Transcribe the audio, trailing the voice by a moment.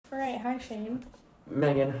right, hi Shane.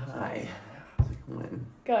 Megan, hi. How's it going?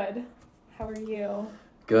 Good. How are you?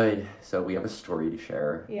 Good. So we have a story to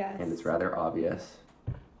share. Yes. And it's rather obvious.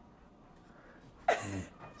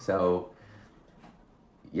 So,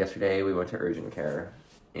 yesterday we went to urgent care,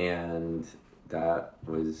 and that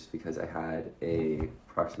was because I had a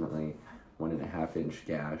approximately 1.5-inch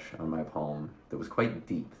gash on my palm that was quite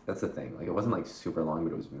deep. That's the thing. Like, it wasn't like super long,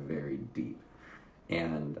 but it was very deep.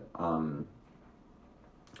 And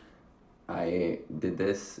I did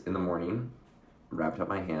this in the morning, wrapped up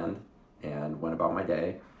my hand, and went about my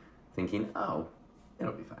day thinking, oh,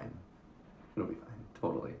 it'll be fine. It'll be fine.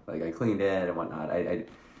 Totally. Like, I cleaned it and whatnot. I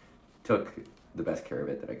took the best care of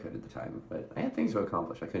it that I could at the time, but I had things to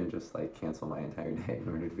accomplish. I couldn't just, like, cancel my entire day in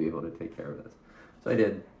order to be able to take care of this. So I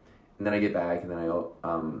did. And then I get back, and then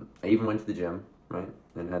I even went to the gym, right,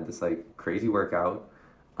 and had this, like, crazy workout.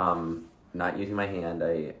 Not using my hand,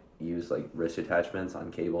 I used, like, wrist attachments on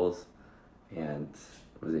cables, and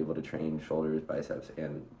was able to train shoulders, biceps,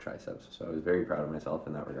 and triceps. So I was very proud of myself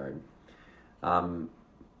in that regard.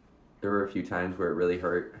 There were a few times where it really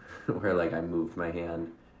hurt, where, like, I moved my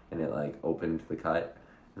hand, and it, like, opened the cut,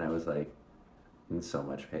 and I was, like, in so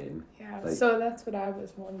much pain. Yeah, like, so that's what I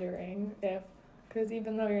was wondering, because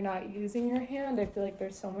even though you're not using your hand, I feel like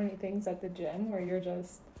there's so many things at the gym where you're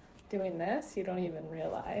just doing this, you don't even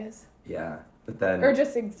realize. Yeah, but then... Or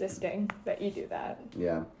just existing that you do that.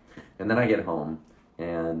 Yeah, and then I get home,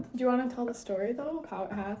 and... Do you want to tell the story, though, how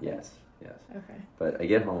it happened? Yes. Okay. But I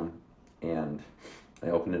get home, and I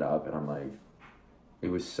open it up, and I'm like, it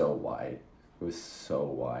was so wide. It was so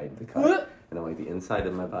wide, the cut. And I'm like, the inside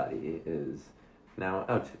of my body is now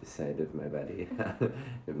outside of my body.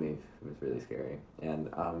 It was really scary. And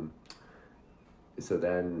so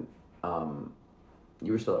then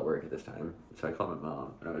you were still at work at this time. So I called my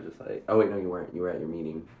mom, and I was just like, oh, wait, no, you weren't. You were at your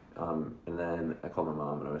meeting. And then I called my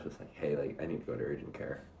mom, and I was just like, hey, like, I need to go to urgent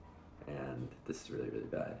care. And this is really, really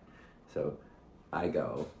bad. So I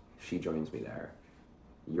go. She joins me there.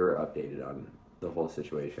 You're updated on the whole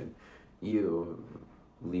situation. You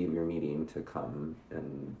leave your meeting to come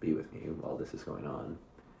and be with me while this is going on,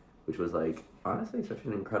 which was, like, honestly such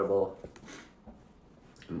an incredible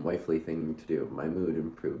and wifely thing to do. My mood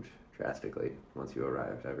improved drastically once you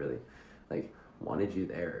arrived. I really, like, wanted you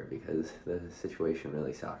there because the situation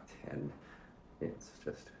really sucked, and it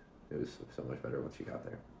was so much better once you got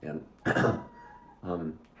there. And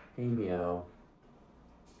hey, meow.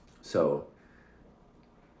 So,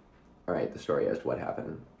 all right, the story as to what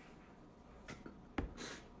happened.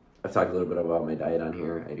 I've talked a little bit about my diet on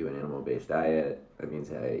here. I do an animal-based diet. That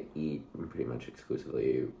means I eat pretty much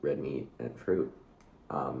exclusively red meat and fruit.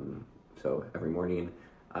 So every morning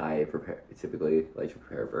I typically like to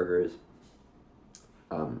prepare burgers.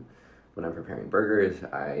 When I'm preparing burgers,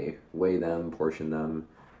 I weigh them, portion them,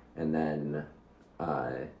 and then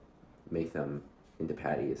make them into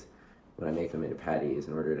patties. When I make them into patties,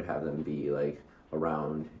 in order to have them be, like,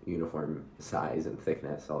 around uniform size and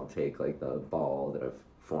thickness, I'll take, like, the ball that I've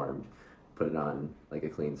formed, put it on, like, a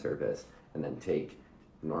clean surface, and then take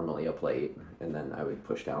normally a plate, and then I would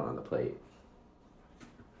push down on the plate,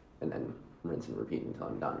 and then rinse and repeat until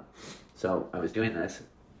I'm done. So I was doing this,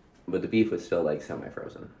 but the beef was still, like,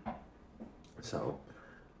 semi-frozen. So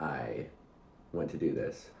I went to do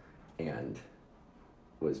this and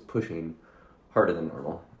was pushing harder than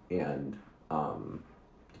normal, and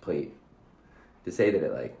the plate, to say that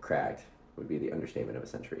it, like, cracked would be the understatement of a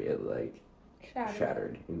century. It, like,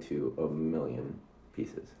 shattered into a million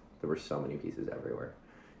pieces. There were so many pieces everywhere.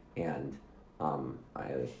 And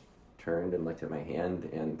I turned and looked at my hand,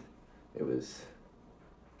 and it was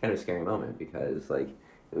kind of a scary moment because, like,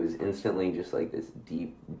 it was instantly just, like, this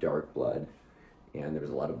deep, dark blood, and there was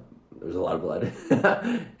a lot of blood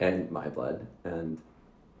and my blood. And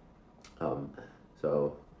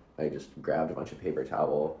so I just grabbed a bunch of paper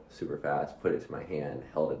towel super fast, put it to my hand,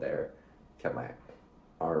 held it there, kept my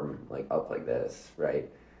arm, like, up like this, right?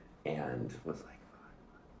 And was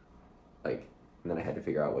like, and then I had to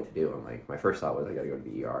figure out what to do. I'm like, my first thought was I gotta go to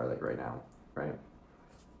the ER, like, right now, right?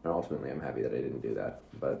 And ultimately I'm happy that I didn't do that.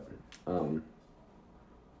 But so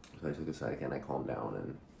I took a second, I calmed down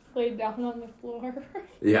and laid down on the floor.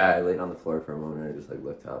 Yeah, I laid on the floor for a moment. I just, like,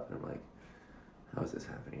 looked up, and I'm like, how is this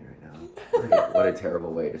happening right now? Like, what a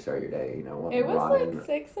terrible way to start your day, you know? It was like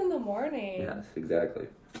 6 a.m. Yes, exactly.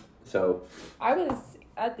 So I was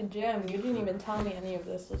at the gym. You didn't even tell me any of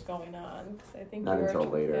this was going on, because I think not you were until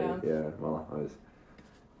later. Yeah. Well, I was,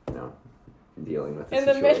 dealing with the in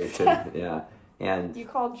situation. the midst. Yeah, and you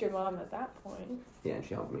called your mom at that point. Yeah, and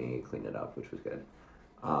she helped me clean it up, which was good.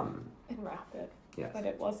 And wrap it. Yes. But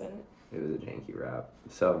it wasn't. It was a janky wrap.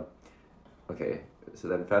 So okay, so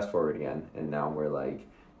then fast forward again, and now we're like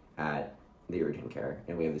at the urgent care,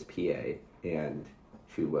 and we have this PA, and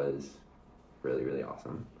she was really, really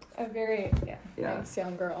awesome. A very nice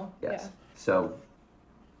young girl. Yes. Yeah. So,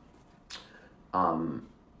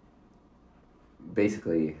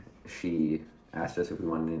 basically, she asked us if we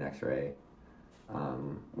wanted an X-ray.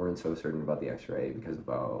 Weren't so certain about the X-ray because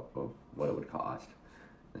of what it would cost.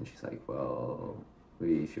 And she's like, well,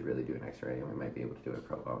 we should really do an X-ray, and we might be able to do it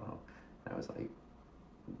pro bono. And I was like,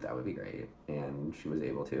 that would be great. And she was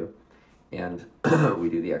able to. And we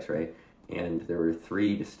do the X-ray, and there were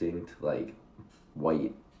 3 distinct, like,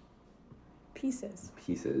 white pieces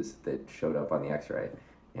that showed up on the X-ray.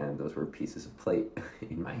 And those were pieces of plate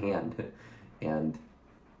in my hand. And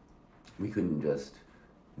we couldn't just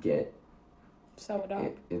get sew it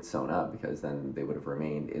up. It's sewn up, because then they would have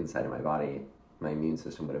remained inside of my body. My immune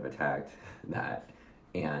system would have attacked that,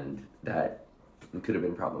 and that could have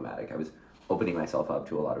been problematic. I was opening myself up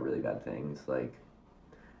to a lot of really bad things, like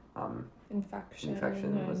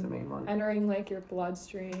infection was the main one. Entering like your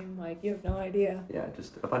bloodstream, like you have no idea. Yeah,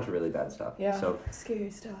 just a bunch of really bad stuff. Yeah, so scary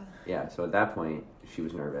stuff. Yeah, so at that point she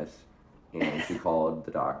was nervous, and she called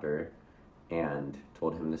the doctor and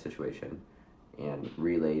told him the situation, and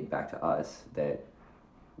relayed back to us that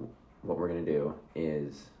what we're gonna do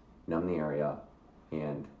is numb the area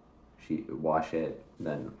and wash it,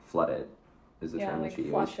 then flood it is the term that she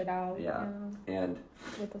used. Flush it out. Yeah. And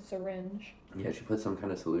with a syringe. Yeah, she put some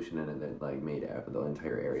kind of solution in it that like made the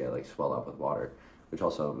entire area like swell up with water, which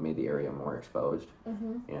also made the area more exposed,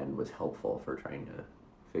 and was helpful for trying to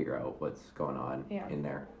figure out what's going on in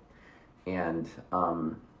there. And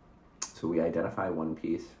so we identify one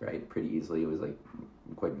piece, right, pretty easily. It was like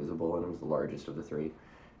quite visible, and it was the largest of the 3.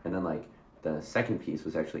 And then like the second piece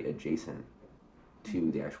was actually adjacent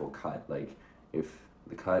to the actual cut. Like if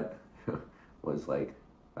the cut was like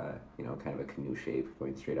kind of a canoe shape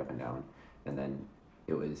going straight up and down, and then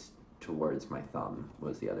it was towards my thumb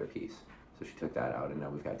was the other piece. So she took that out, and now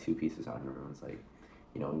we've got 2 pieces out, and everyone's like,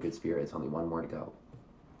 in good spirits, only 1 more to go.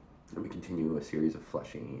 And we continue a series of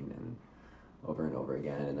flushing and over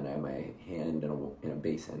again, and then I have my hand in a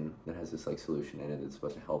basin that has this like solution in it that's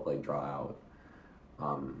supposed to help like draw out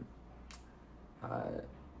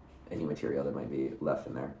any material that might be left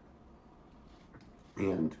in there.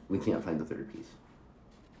 And we can't find the 3rd piece.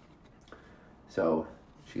 So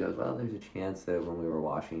she goes, well, there's a chance that when we were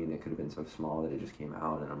washing, it could have been so small that it just came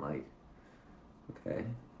out. And I'm like, okay,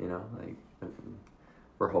 like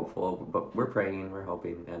we're hopeful, but we're praying, we're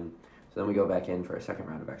hoping. And so then we go back in for a second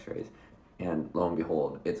round of x-rays, and lo and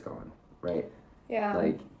behold, it's gone, right? Yeah.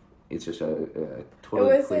 Like, it's just a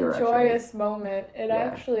totally clear It was a joyous moment. It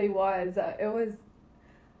actually was. It was,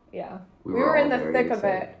 yeah. We were in the thick of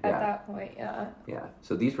it at that point, yeah. Yeah.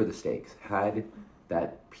 So these were the stakes. Had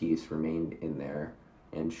that piece remained in there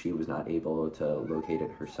and she was not able to locate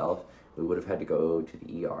it herself, we would have had to go to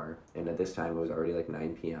the ER. And at this time, it was already like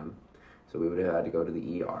 9 p.m. So we would have had to go to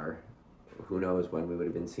the ER. Who knows when we would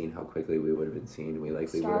have been seen, how quickly we would have been seen. We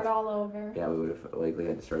likely start all over. Yeah, we would have likely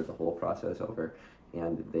had to start the whole process over.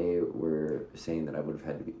 And they were saying that I would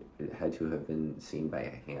have had to have been seen by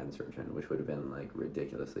a hand surgeon, which would have been like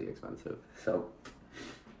ridiculously expensive. So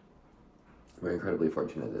we're incredibly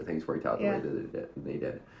fortunate that things worked out the way that they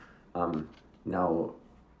did. Now,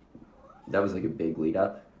 that was like a big lead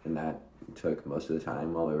up, and that took most of the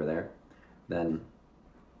time while we were there. Then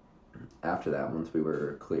after that, once we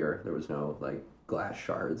were clear, there was no like glass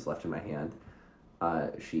shards left in my hand,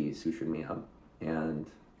 she sutured me up, and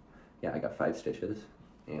I got 5 stitches,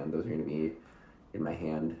 and those are going to be in my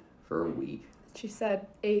hand for a week. She said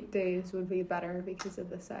 8 days would be better because of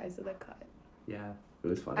the size of the cut. Yeah, it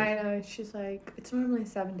was funny. I know, she's like, it's normally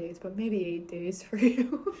 7 days, but maybe 8 days for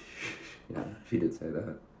you. Yeah, she did say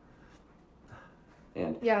that.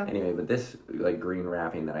 And anyway, but this like green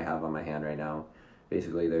wrapping that I have on my hand right now,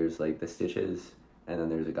 basically there's like the stitches, and then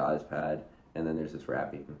there's a gauze pad, and then there's this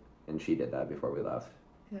wrapping, and she did that before we left.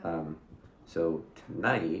 Yeah. So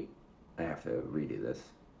tonight I have to redo this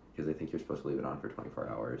because I think you're supposed to leave it on for 24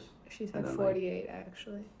 hours. She said 48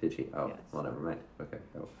 actually. Did she? Oh, yes. Well, never mind. Okay,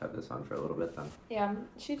 I'll have this on for a little bit then. Yeah,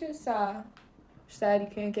 she just said you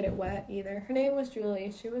can't get it wet either. Her name was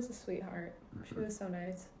Julie. She was a sweetheart. Mm-hmm. She was so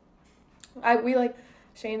nice.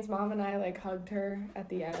 Shane's mom and I like hugged her at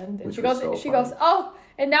the end, and which she goes, oh,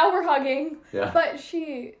 and now we're hugging. Yeah. But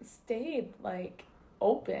she stayed like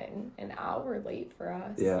open an hour late for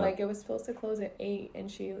us. Yeah. Like it was supposed to close at 8, and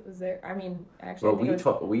she was there. I mean, actually,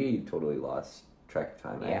 we totally lost track of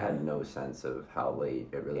time. Yeah. I had no sense of how late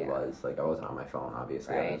it really was. Like I wasn't on my phone,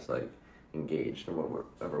 obviously. Right. I was like engaged in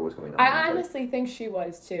whatever was going on. I honestly think she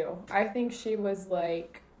was too. I think she was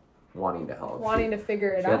like wanting to help. Wanting to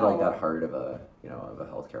figure it out. She had like that heart of a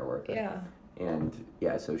healthcare worker. Yeah. And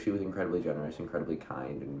yeah, so she was incredibly generous, incredibly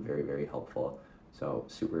kind, and very, very helpful. So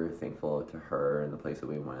super thankful to her and the place that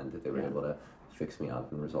we went that they were able to fix me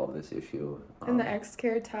up and resolve this issue. And the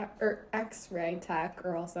X-ray tech,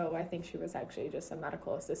 or also I think she was actually just a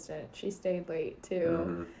medical assistant. She stayed late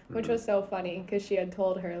too, which was so funny because she had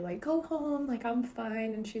told her like, go home, like I'm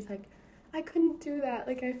fine, and she's like, I couldn't do that.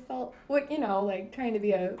 Like I felt like, you know, like trying to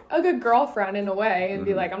be a good girlfriend in a way and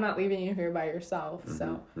be like, I'm not leaving you here by yourself.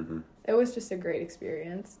 So it was just a great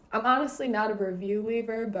experience. I'm honestly not a review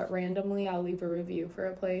leaver, but randomly I'll leave a review for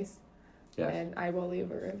a place. Yes. And I will leave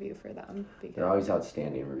a review for them. Because they're always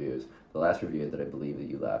outstanding reviews. The last review that I believe that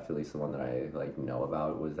you left, at least the one that I like know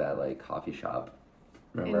about, was that like coffee shop.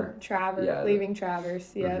 Remember? Leaving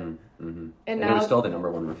Travers, yeah. And now, it was still the number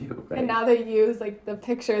one review, right? And now they use like the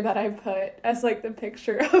picture that I put as like the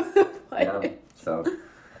picture of the place. Yeah, so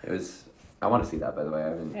it was, I want to see that, by the way. I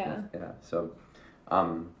haven't, so,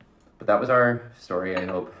 but that was our story. I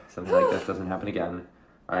hope something like this doesn't happen again.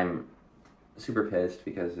 I'm super pissed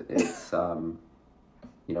because it's, you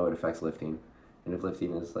know, it affects lifting. And if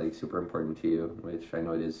lifting is like super important to you, which I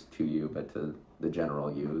know it is to you, but to the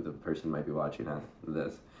general you, the person who might be watching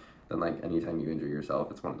this, then like anytime you injure yourself,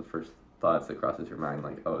 it's one of the first thoughts that crosses your mind,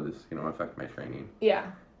 like, oh, this is going to affect my training. Yeah.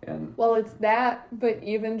 And well, it's that, but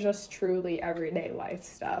even just truly everyday life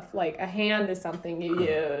stuff. Like a hand is something you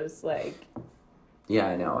use, like. Yeah,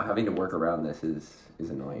 I know. Having to work around this is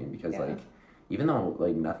annoying because like, even though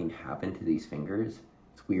like nothing happened to these fingers,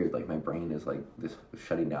 it's weird. Like my brain is like this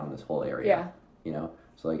shutting down this whole area. Yeah. You know,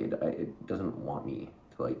 so like it doesn't want me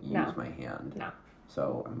to like use my hand. No.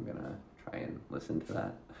 So I'm gonna try and listen to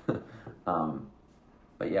that.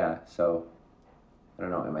 But yeah, so I don't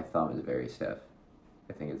know. And my thumb is very stiff.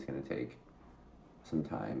 I think it's gonna take some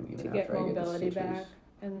time even to after get I get the mobility stitches, back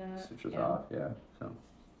and stitches off. Yeah. So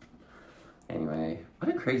anyway, what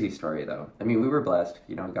a crazy story though. I mean, we were blessed.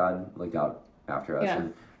 You know, God looked out after us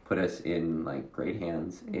and put us in like great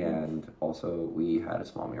hands, and also we had a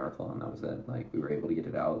small miracle, and that was it. Like we were able to get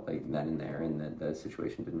it out like then and there, and then the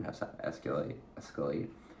situation didn't have to escalate.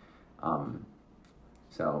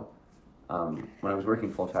 When I was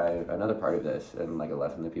working full time, another part of this and like a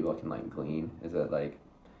lesson that people can like glean is that like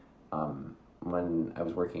when I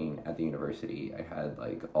was working at the university, I had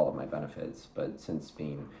like all of my benefits, but since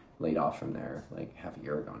being laid off from there like half a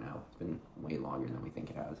year ago now, it's been way longer than we think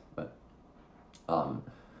it has, but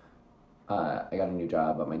I got a new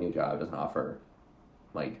job, but my new job doesn't offer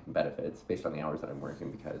like benefits based on the hours that I'm working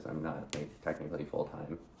because I'm not like technically full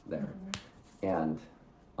time there. And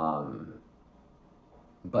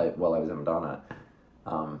but while I was in Madonna,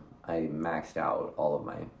 I maxed out all of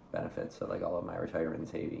my benefits, so like all of my retirement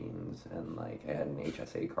savings, and like I had an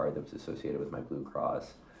HSA card that was associated with my Blue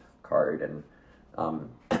Cross card, and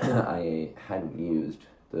I hadn't used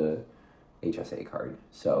the HSA card,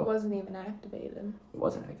 so it wasn't even activated. It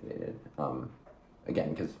wasn't activated.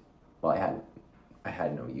 Again, because well, I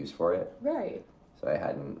had no use for it. Right. So I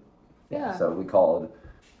hadn't. Yeah. So we called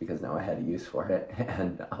because now I had a use for it,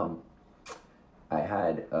 and I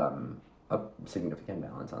had a significant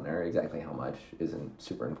balance on there. Exactly how much isn't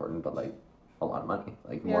super important, but like a lot of money,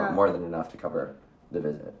 like more than enough to cover the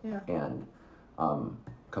visit, and a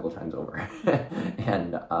couple times over,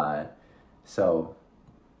 and so.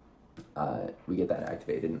 We get that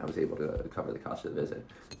activated, and I was able to cover the cost of the visit.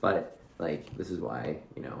 But like, this is why,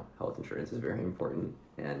 you know, health insurance is very important.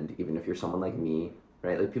 And even if you're someone like me,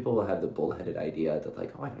 right, like people will have the bullheaded idea that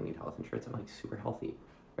like, oh, I don't need health insurance, I'm like super healthy,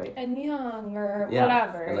 right? And young or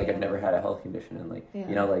whatever. And like I've never had a health condition, and like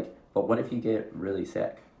you know, like, but what if you get really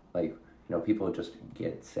sick? Like, you know, people just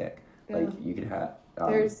get sick. Like you could have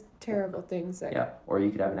there's terrible things that or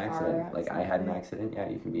you could have an accident. Like I had an accident. Yeah,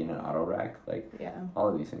 you can be in an auto wreck. Like all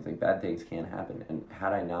of these things. Like bad things can happen. And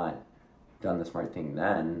had I not done the smart thing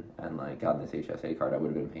then and like gotten this HSA card, I would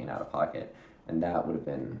have been paying out of pocket, and that would have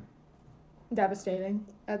been devastating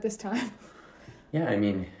at this time. Yeah, I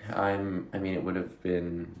mean, it would have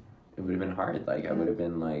been hard. Like I would have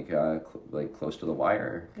been like close to the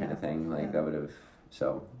wire kind of thing. Like that would have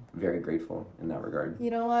very grateful in that regard.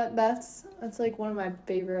 You know what? That's like one of my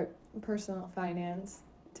favorite personal finance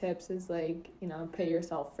tips is like, you know, pay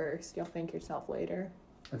yourself first. You'll thank yourself later.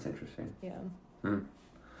 That's interesting. Yeah.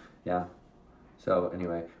 Yeah. So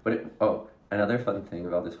anyway, another fun thing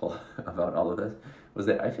about about all of this was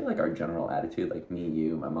that I feel like our general attitude, like me,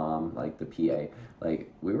 you, my mom, like the PA, like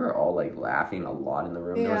we were all like laughing a lot in the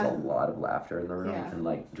room. There was a lot of laughter in the room, and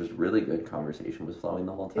like just really good conversation was flowing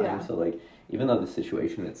the whole time. Yeah. So like even though the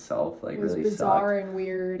situation itself like it was really bizarre sucked, and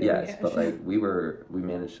weird. yes, but like we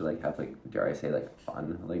managed to like have like, dare I say, like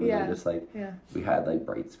fun. Like we were just like we had like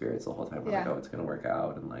bright spirits the whole time. We're like, oh, it's gonna work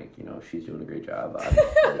out, and like, you know, she's doing a great job.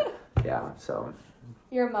 Like, yeah, so.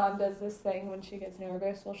 Your mom does this thing when she gets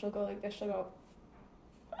nervous. Well, she'll go like this. She'll go.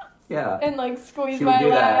 Yeah. And like squeeze she would my do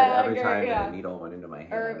that leg. every time that a needle went into my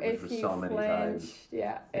hand, Or which if was he so many flinched. times.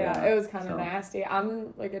 Yeah, it was kind of nasty.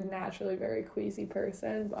 I'm like a naturally very queasy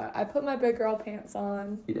person, but I put my big girl pants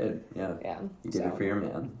on. You did, yeah. Yeah. You did it for your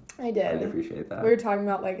man. I did. I appreciate that. We were talking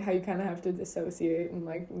about like how you kind of have to dissociate and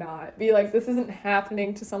like not be like, this isn't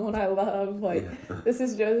happening to someone I love. Like this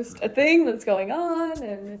is just a thing that's going on,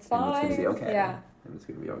 and it's fine. And it's gonna be okay. Yeah. And it's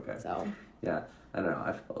gonna be okay. So. Yeah, I don't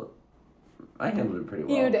know. I handled it pretty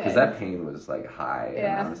well. You did. Because that pain was like high.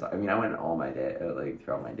 Yeah. And I mean, I went all my day, like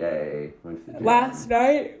throughout my day. Went to the gym. Last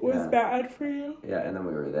night was bad for you. Yeah, and then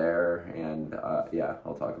we were there, and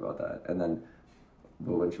I'll talk about that. And then,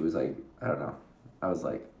 but when she was like, I don't know, I was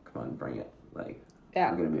like, come on, bring it. Like,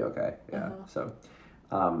 I'm gonna be okay. Yeah. So,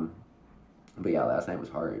 but yeah, last night was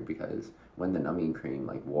hard because when the numbing cream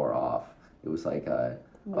like wore off, it was like it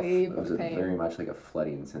was very much like a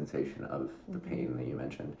flooding sensation of the pain that you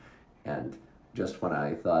mentioned. And just when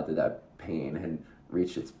I thought that pain had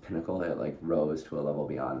reached its pinnacle, it like rose to a level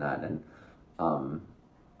beyond that. And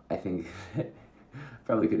I think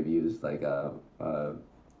probably could have used like a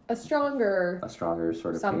stronger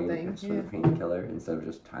sort of painkiller instead of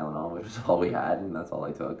just Tylenol, which is all we had, and that's all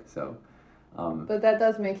I took. So, but that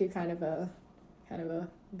does make you kind of a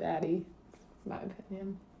baddie, in my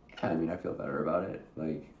opinion. I mean, I feel better about it.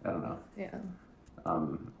 Like, I don't know. Yeah.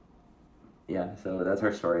 Yeah, so that's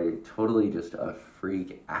our story. Totally just a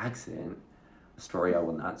freak accident. A story I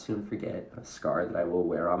will not soon forget. A scar that I will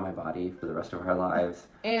wear on my body for the rest of our lives.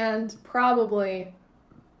 And probably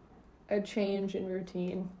a change in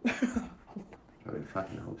routine. I would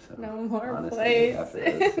fucking hope so. No more honestly, plates. after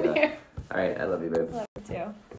this, yeah. All right, I love you, babe. Love you too.